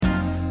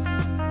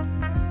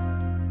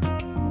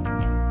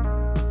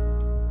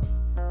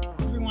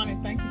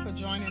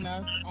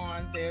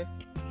this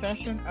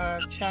session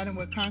of Chatting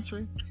with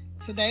Country.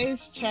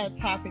 Today's chat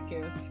topic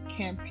is: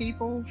 can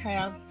people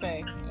have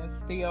sex and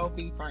still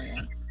be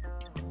friends?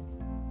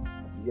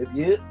 Yep,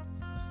 yep.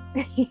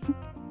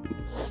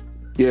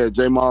 Yeah,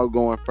 J Maul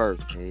going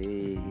first.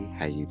 Hey,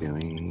 how you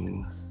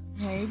doing?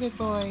 Hey, big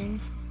boy.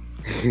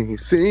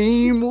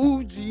 Same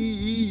OG.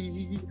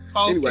 Anyway,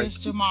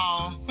 Focus,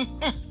 Jamal.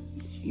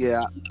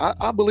 yeah,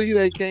 I believe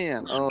they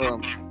can.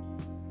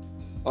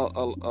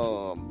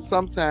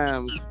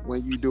 Sometimes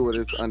when you do it,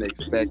 it's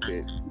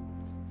unexpected.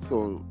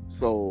 So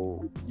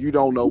you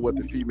don't know what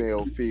the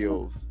female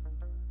feels.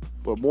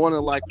 But more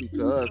than likely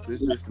to us,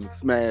 it's just some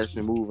smash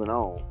and moving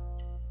on.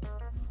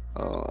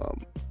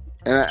 Um,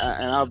 and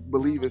I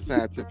believe it's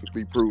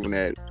scientifically proven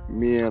that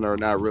men are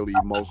not really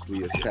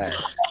emotionally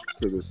attached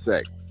to the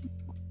sex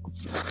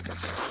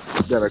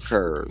that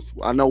occurs.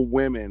 I know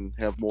women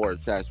have more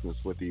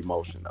attachments with the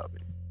emotion of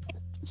it.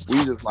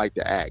 We just like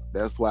to act.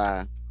 That's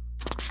why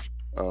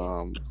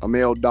a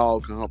male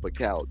dog can hump a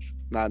couch,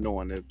 not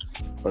knowing it's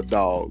a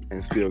dog,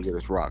 and still get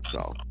its rocks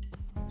off.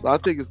 So I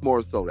think it's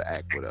more so to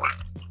act with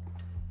us.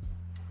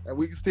 And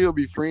we can still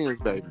be friends,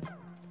 baby.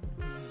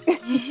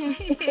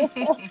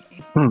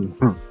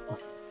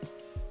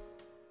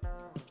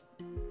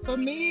 For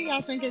me,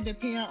 I think it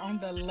depends on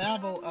the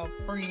level of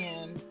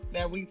friend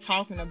that we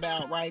talking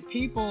about, right?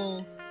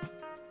 People,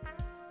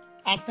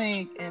 I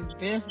think in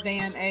this day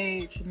and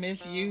age,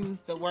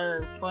 misuse the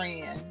word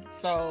friend.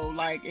 So,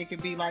 like, it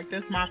could be like,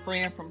 this my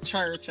friend from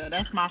church, or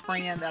that's my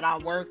friend that I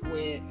work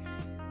with.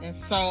 And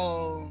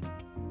so,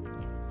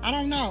 I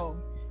don't know.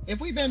 If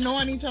we've been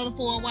knowing each other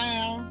for a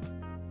while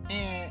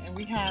and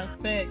we have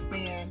sex,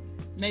 then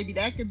maybe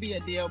that could be a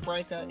deal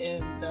breaker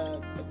in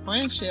the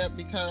friendship,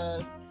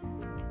 because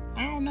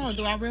I don't know.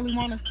 Do I really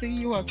want to see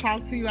you or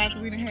talk to you after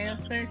we done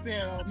had sex?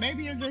 Or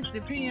maybe it just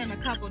depends a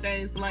couple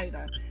days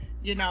later,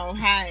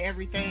 how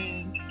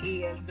everything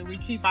is. Do we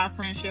keep our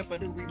friendship or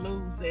do we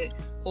lose it?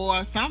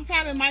 Or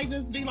sometimes it might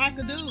just be like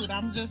a dude.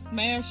 I'm just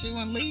smash you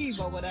and leave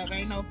or whatever.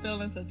 Ain't no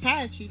feelings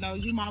attached. You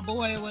my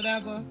boy or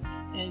whatever.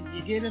 And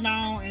you get it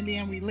on and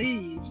then we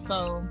leave.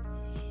 So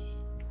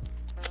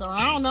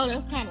I don't know.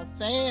 That's kind of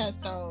sad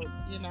though,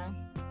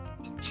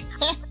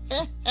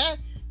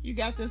 You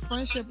got this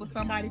friendship with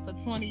somebody for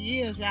 20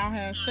 years, y'all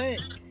have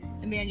sex,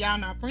 and then y'all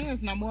not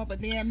friends no more,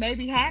 but then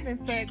maybe having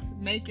sex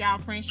make y'all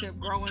friendship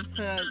grow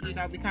into,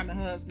 becoming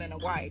husband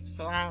and wife.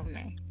 So I don't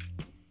know.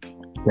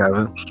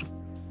 Kevin?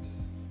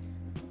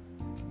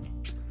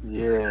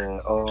 Yeah.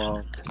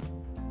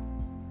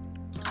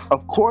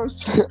 Of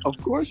course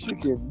you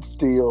can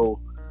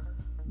still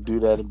do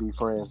that and be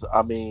friends.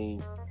 I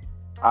mean,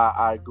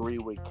 I agree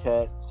with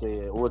Kat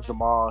said, or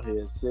Jamal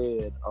had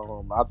said.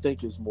 I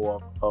think it's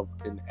more of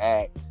an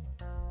act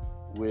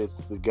with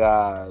the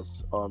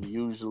guys.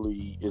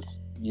 Usually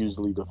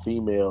the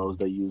females.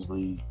 They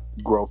usually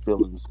grow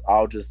feelings.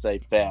 I'll just say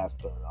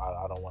faster.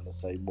 I don't want to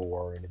say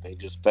more or anything.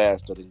 Just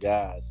faster than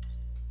guys.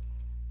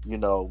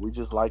 We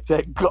just like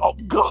that go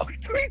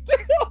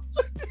 3000.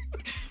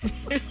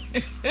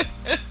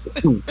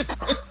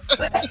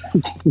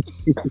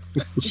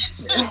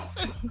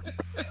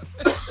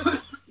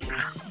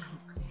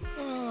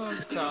 Oh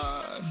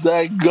gosh.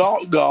 That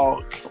gawk.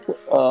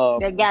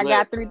 That guy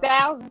got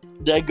 3,000.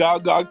 That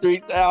gawk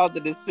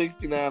 3,000 is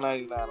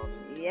 $69.99 on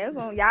this. Yeah,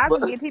 y'all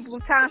can get people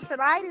with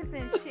tonsillitis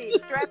and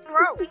shit, strep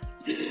throat.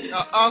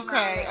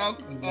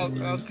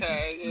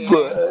 Okay. Yeah.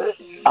 But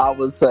I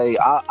would say,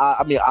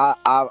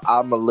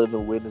 I'm a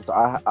living witness.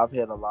 I've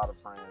had a lot of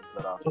friends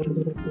that I've had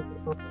sex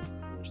with.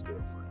 We're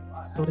still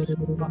friends.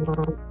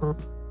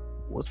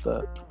 What's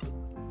that?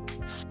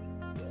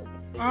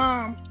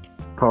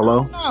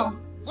 Polo? No.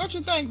 What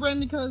you think,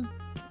 Brittany? Because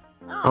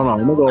Hold on,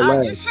 let me go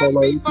last. you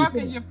shouldn't be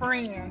fucking your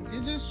friends.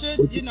 You just should,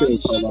 you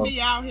shouldn't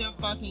be out here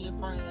fucking your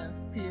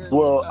friends. Period.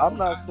 Well, So, I'm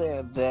not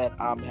saying that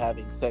I'm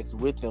having sex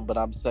with them, but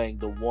I'm saying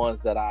the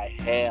ones that I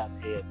have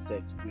had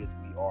sex with,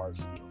 we are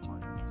still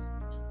friends.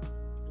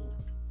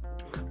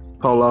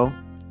 Polo?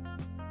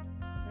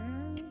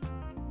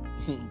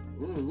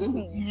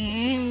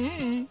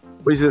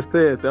 We just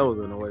said that was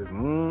a noise.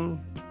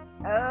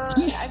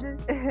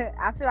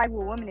 I feel like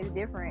with women it's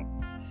different,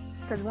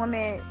 because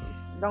women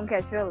don't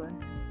catch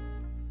feelings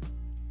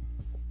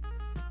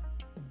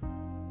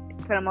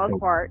for the most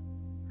part.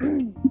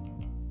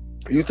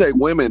 You say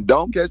women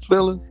don't catch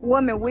feelings?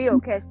 Women will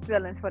catch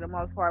feelings for the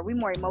most part. We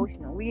more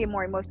emotional. We get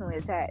more emotionally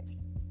attached.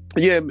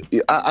 Yeah,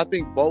 I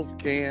think both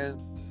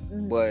can,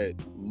 but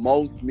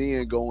most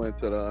men go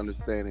into the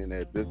understanding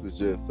that this is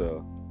just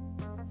a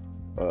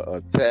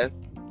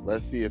test.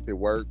 Let's see if it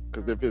works.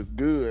 Because if it's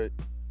good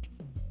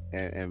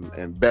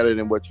and better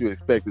than what you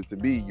expect it to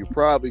be, you're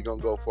probably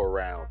gonna go for a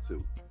round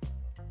two.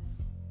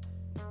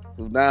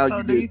 So now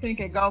do you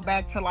think it go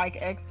back to like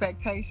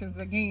expectations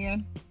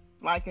again?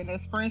 Like in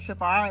this friendship,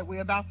 all right,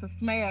 we're about to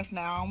smash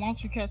now. I don't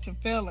want you catching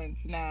feelings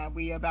now.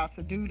 We about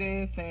to do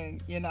this,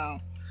 and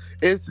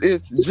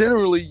it's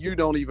generally you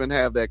don't even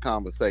have that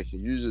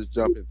conversation. You just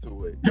jump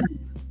into it,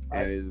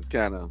 and it's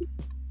kind of.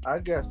 I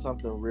got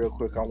something real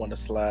quick I want to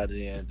slide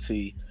in.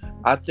 See,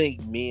 I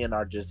think men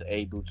are just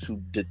able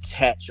to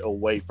detach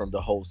away from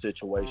the whole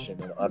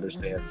situation and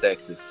understand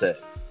sex is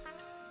sex.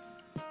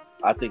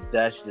 I think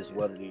that's just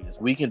what it is.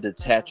 We can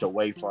detach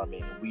away from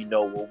it, and we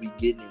know what we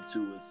getting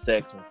into is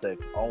sex and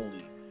sex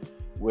only.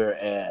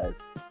 Whereas,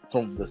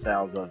 from the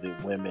sounds of it,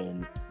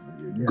 women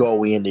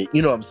go in it,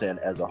 you know what I'm saying,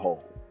 as a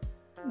whole.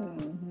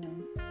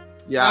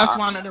 Yeah, That's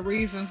one of the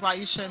reasons why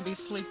you shouldn't be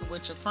sleeping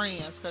with your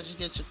friends, because you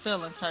get your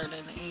feelings hurt in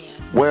the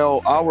end.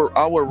 well, I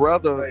would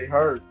rather. They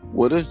hurt.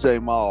 Well, this J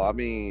Mall. I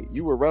mean,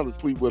 you would rather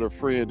sleep with a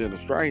friend than a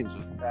stranger.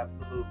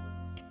 Absolutely.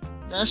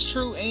 That's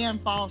true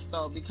and false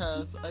though,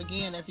 because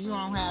again, if you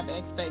don't have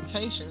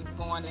expectations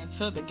going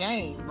into the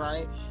game,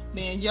 right,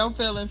 then your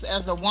feelings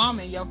as a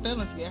woman, your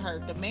feelings get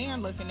hurt. The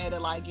man looking at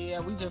it like, yeah,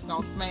 we just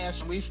gonna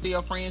smash and we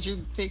still friends. You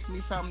can fix me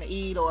something to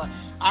eat, or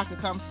I could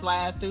come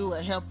slide through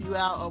and help you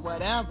out or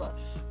whatever.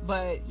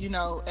 But you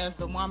know, as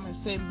the woman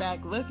sitting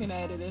back looking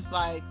at it, it's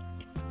like,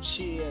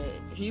 shit,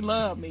 he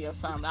loved me or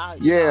something. I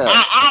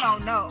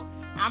don't know.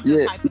 I'm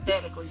just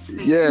hypothetically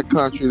speaking. Yeah,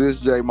 country. This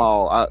J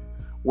Mall.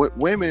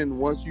 Women,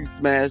 once you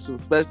smash them,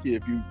 especially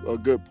if you a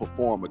good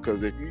performer,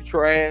 because if you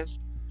trash,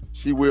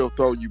 she will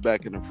throw you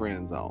back in the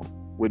friend zone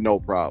with no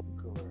problem.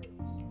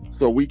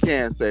 So we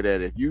can't say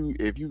that if you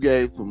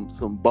gave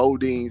some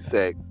Bodine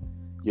sex,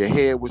 your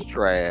head was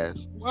trash.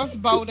 What's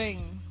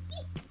Bodine?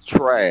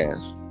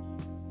 Trash.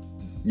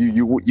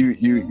 You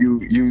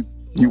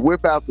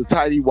whip out the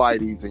tighty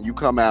whities and you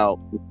come out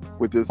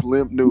with this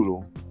limp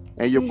noodle,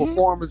 and your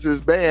performance is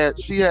bad.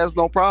 She has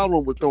no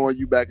problem with throwing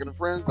you back in the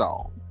friend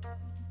zone.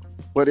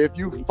 But if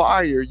you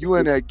fire, you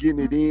in there getting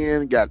it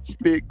in, got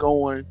spit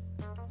going,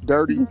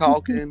 dirty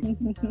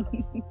talking.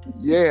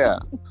 Yeah.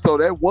 So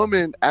that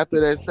woman,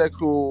 after that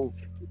sexual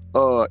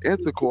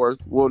intercourse,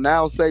 will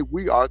now say,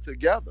 we are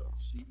together.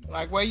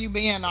 Like, where you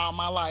been all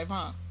my life,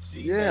 huh?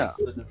 Yeah.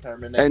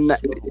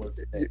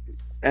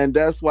 And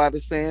that's why the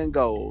saying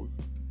goes,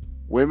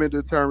 women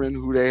determine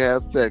who they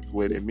have sex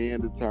with, and men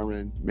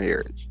determine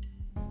marriage.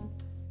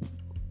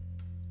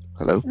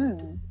 Hello?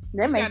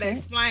 That You makes gotta sense.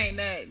 explain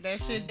that.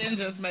 That shit didn't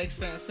just make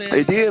sense.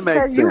 It did make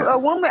Because sense. you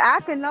a woman, I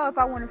can know if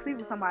I want to sleep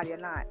with somebody or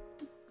not.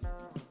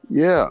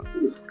 Yeah.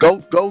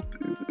 Go,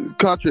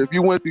 country. If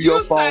you went through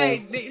your phone,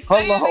 say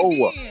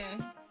hello. it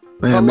again.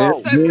 Man,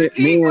 Hello.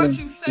 Repeat what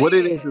you said. what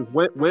it is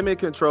women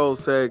control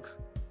sex,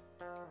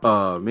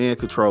 men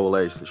control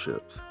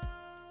relationships.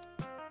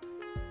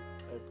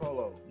 Hey,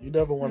 Polo, you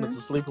never wanted to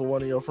sleep with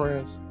one of your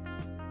friends?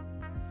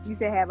 You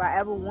said, have I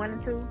ever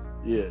wanted to?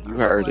 Yeah, You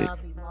heard it.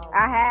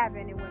 I have,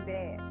 and it went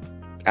bad.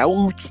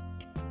 Ouch.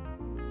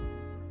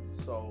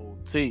 So,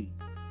 T,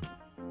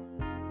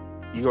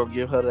 you gonna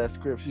give her that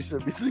script? She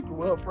should be sleeping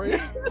with her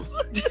friends.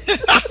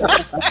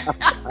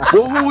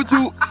 Well, who would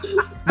you?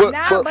 But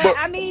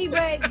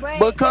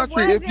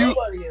country, if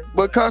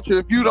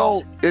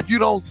you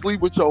don't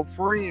sleep with your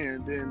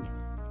friend, then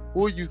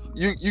who are you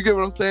get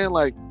what I'm saying?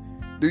 Like,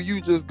 do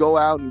you just go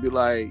out and be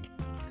like,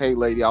 hey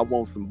lady, I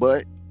want some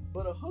butt?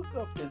 But a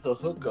hookup is a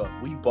hookup.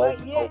 We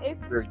both know what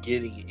we're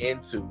getting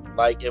into.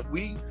 Like, if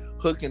we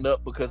hooking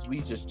up because we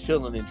just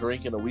chilling and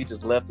drinking, or we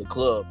just left the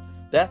club,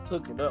 that's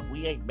hooking up.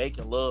 We ain't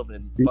making love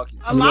and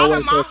fucking. A lot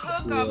of my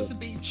hookups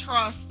be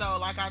trust though.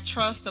 Like, I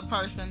trust the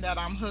person that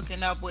I'm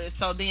hooking up with.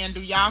 So then,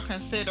 do y'all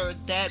consider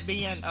that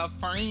being a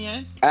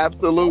friend?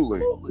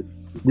 Absolutely.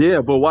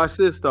 Yeah, but watch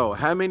this though.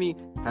 How many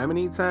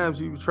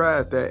times you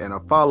tried that, and the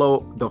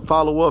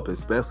follow up,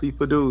 especially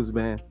for dudes,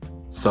 man.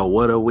 So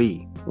what are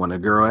we? When a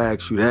girl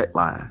asks you that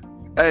line,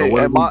 Hey,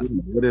 so what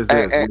is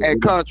this? And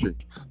country.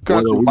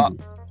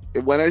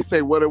 When they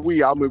say what are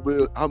we, I'm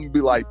gonna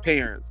be like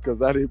parents,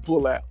 because I didn't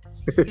pull out.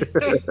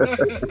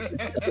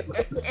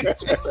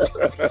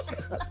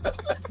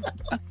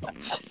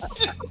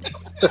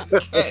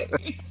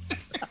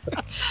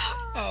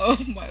 Oh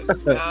my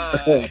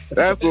god.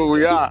 That's what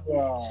we are.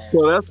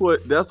 So that's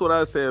what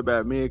I say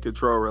about men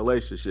control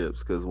relationships.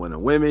 Because when the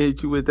women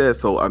hit you with that,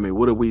 so I mean,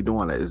 what are we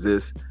doing? Is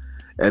this?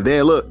 And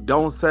then look,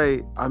 don't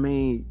say, I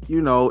mean,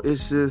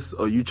 it's just,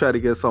 or you try to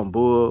get some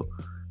bull,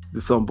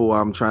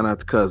 I'm trying not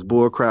to cuss,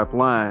 bull crap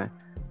line.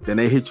 Then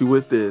they hit you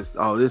with this.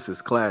 Oh, this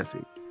is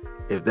classy.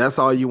 If that's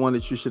all you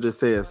wanted, you should have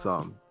said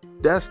something.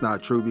 That's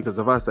not true, because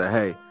if I say,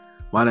 hey,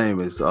 my name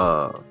is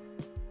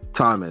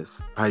Thomas,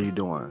 how you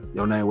doing?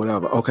 Your name,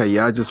 whatever. Okay,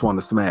 yeah, I just want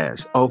to smash.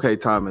 Okay,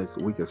 Thomas,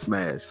 we can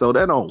smash. So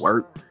that don't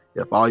work.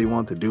 If all you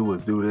want to do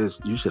was do this,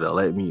 you should have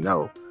let me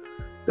know.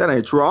 That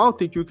ain't true. I don't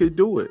think you could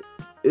do it.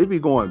 It be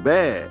going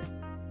bad.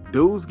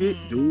 Dudes get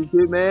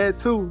mad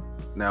too.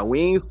 Now,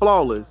 we ain't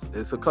flawless.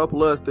 It's a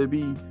couple of us that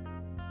be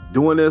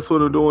doing this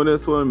with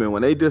them, and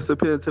when they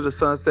disappear into the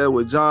sunset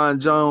with John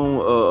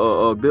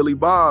Jones, Billy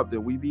Bob,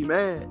 then we be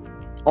mad.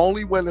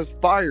 Only when it's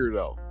fire,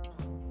 though.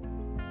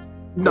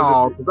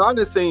 No, because I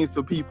just seen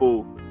some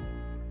people,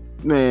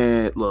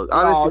 man, look.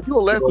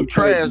 You'll let some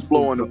trash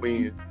blow in the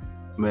wind.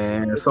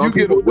 Man, if you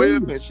get a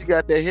whiff and she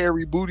got that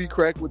hairy booty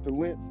crack with the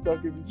lint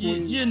stuck in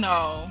between. You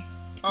know.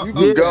 You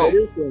can go.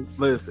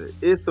 Listen,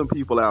 it's some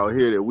people out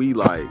here that we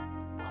like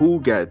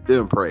who got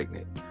them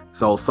pregnant.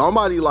 So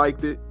somebody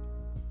liked it.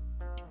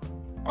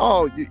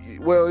 Oh,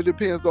 well, it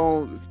depends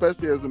on,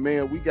 especially as a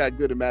man, we got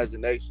good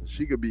imagination.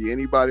 She could be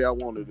anybody I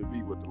wanted to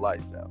be with the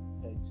lights out.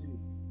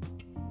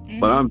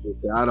 But I'm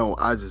just saying,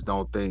 I just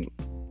don't think.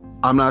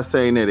 I'm not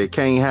saying that it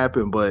can't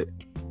happen, but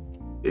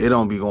it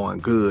don't be going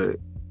good.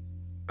 It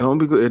don't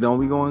be good. It don't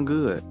be going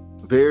good.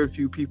 Very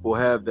few people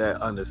have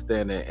that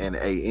understanding in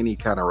any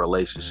kind of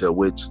relationship,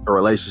 which a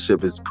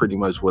relationship is pretty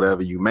much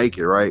whatever you make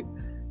it, right?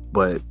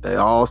 But they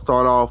all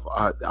start off,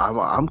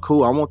 I'm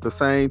cool. I want the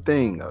same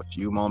thing. A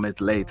few moments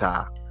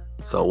later,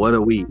 so what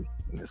are we?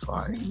 And it's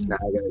like, now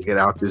I gotta get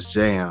out this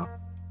jam.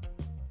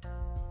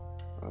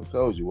 I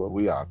told you what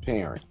we are,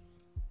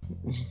 parents.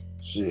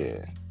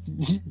 Shit.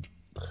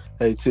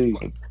 Hey T,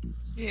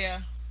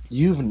 Yeah.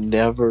 you've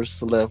never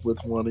slept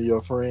with one of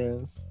your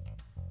friends?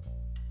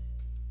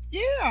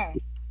 Yeah.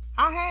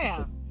 I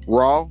have.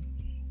 Raw?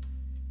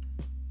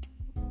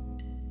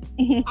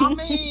 I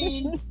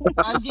mean,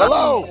 again,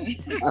 Hello.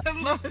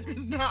 look,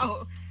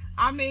 no.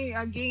 I mean,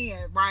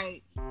 again,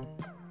 right?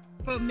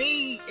 For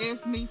me,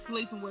 it's me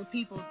sleeping with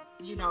people,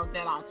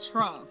 that I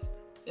trust.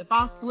 If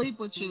I sleep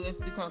with you, it's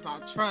because I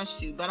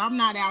trust you. But I'm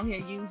not out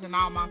here using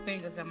all my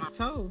fingers and my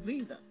toes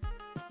either.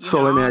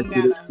 So let me ask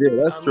you this.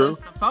 Yeah, that's true.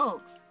 List of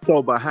folks.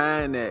 So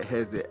behind that,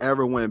 has it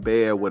ever went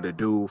bad with a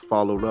dude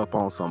followed up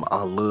on some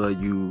 "I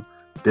love you,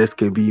 this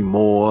can be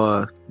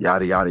more,"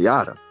 yada yada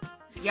yada?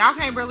 Y'all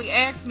can't really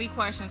ask me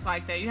questions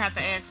like that. You have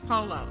to ask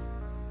Polo.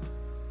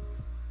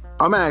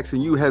 I'm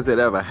asking you, has it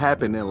ever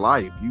happened in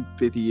life? You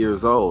 50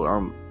 years old.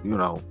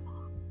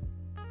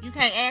 You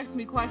can't ask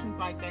me questions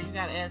like that. You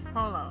gotta ask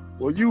Polo.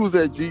 Well, you was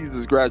at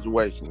Jesus'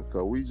 graduation,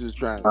 so we just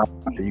trying to...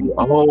 You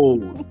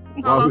old.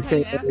 Polo, can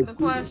you answer the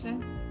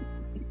question?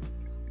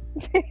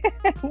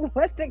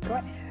 What's the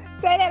question?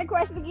 Say that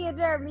question again,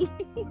 Jeremy.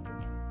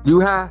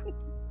 You high?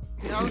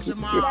 No,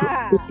 Jamal.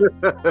 Yeah.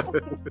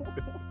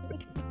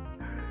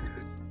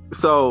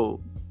 So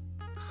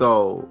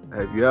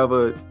have you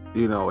ever,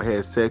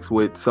 had sex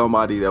with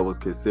somebody that was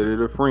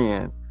considered a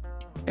friend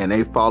and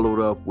they followed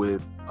up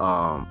with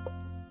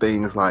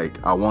things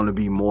like, I want to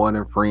be more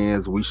than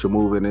friends, we should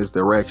move in this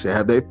direction?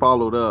 Have they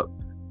followed up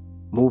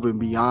moving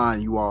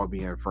beyond you all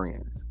being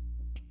friends?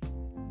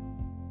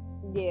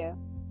 Yeah.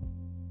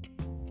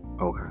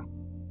 Okay.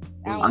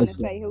 I don't want to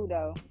say who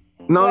though.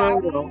 No.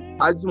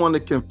 I just want to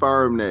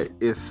confirm that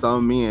it's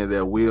some men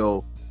that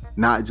will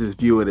not just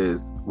view it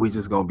as we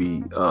just gonna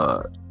be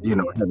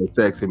having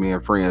sex and being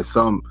friends.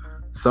 Some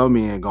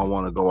men gonna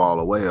want to go all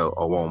the way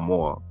or want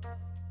more.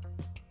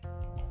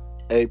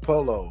 Hey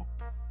Polo,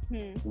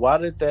 Hmm. why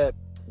did that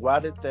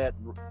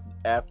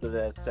after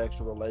that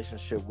sexual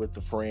relationship with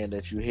the friend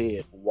that you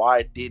had,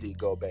 why did it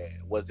go bad?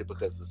 Was it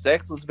because the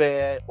sex was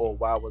bad, or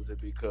why was it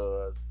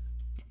because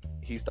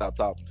he stopped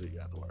talking to you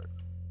afterwards?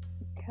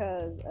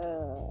 Because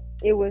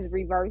it was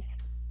reversed.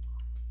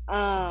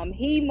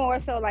 He more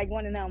so like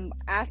one of them,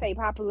 I say,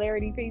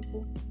 popularity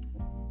people.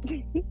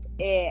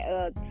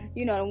 And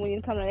when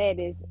it comes to that,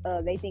 is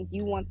they think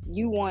you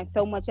want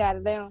so much out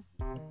of them,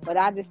 but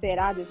I just said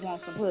I just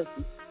want some pussy.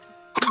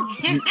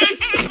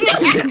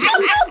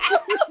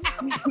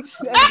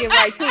 Let's get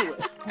right to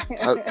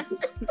it.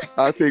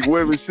 I think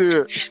women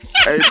should.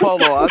 Hey,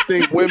 Polo, I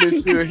think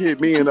women should hit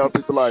men up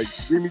and be like,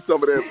 give me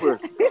some of that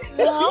pussy.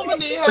 I'm gonna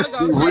need her to go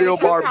Be real change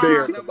her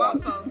barbaric condom.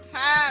 I'm so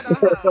tired of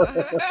her.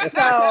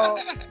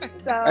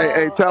 So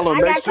Hey, tell him,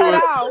 I make got sure.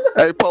 cut off.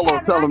 Hey, Polo, Yeah,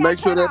 tell I him, got make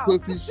sure cut that off.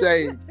 pussy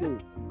shaved too.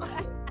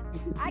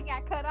 I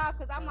got cut off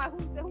because I'm like,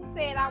 who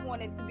said I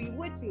wanted to be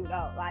with you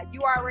though? Like,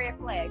 you are a red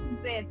flag. Who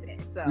said that?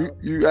 So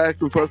You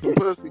asking for some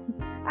pussy?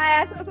 I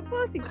asked for some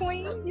pussy,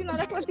 queen.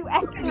 That's what you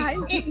acting like.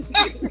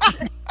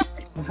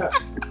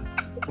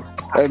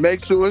 And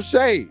make sure it's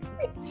shaved.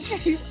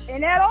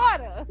 In that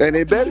order. And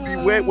it better be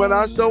wet when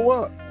I show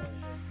up.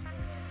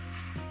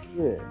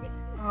 Yeah.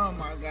 Oh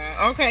my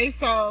God. Okay,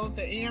 so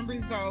the end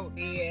result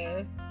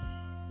is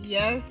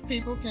yes,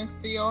 people can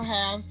still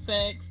have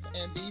sex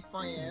and be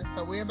friends.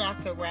 So we're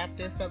about to wrap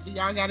this up. Do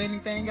y'all got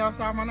anything else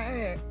y'all want to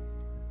add?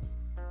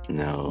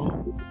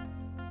 No.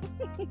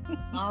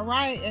 All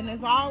right, and as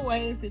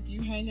always, if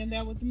you hang in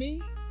there with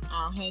me,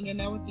 I'll hang in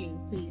there with you.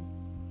 Peace.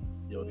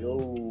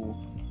 Yo.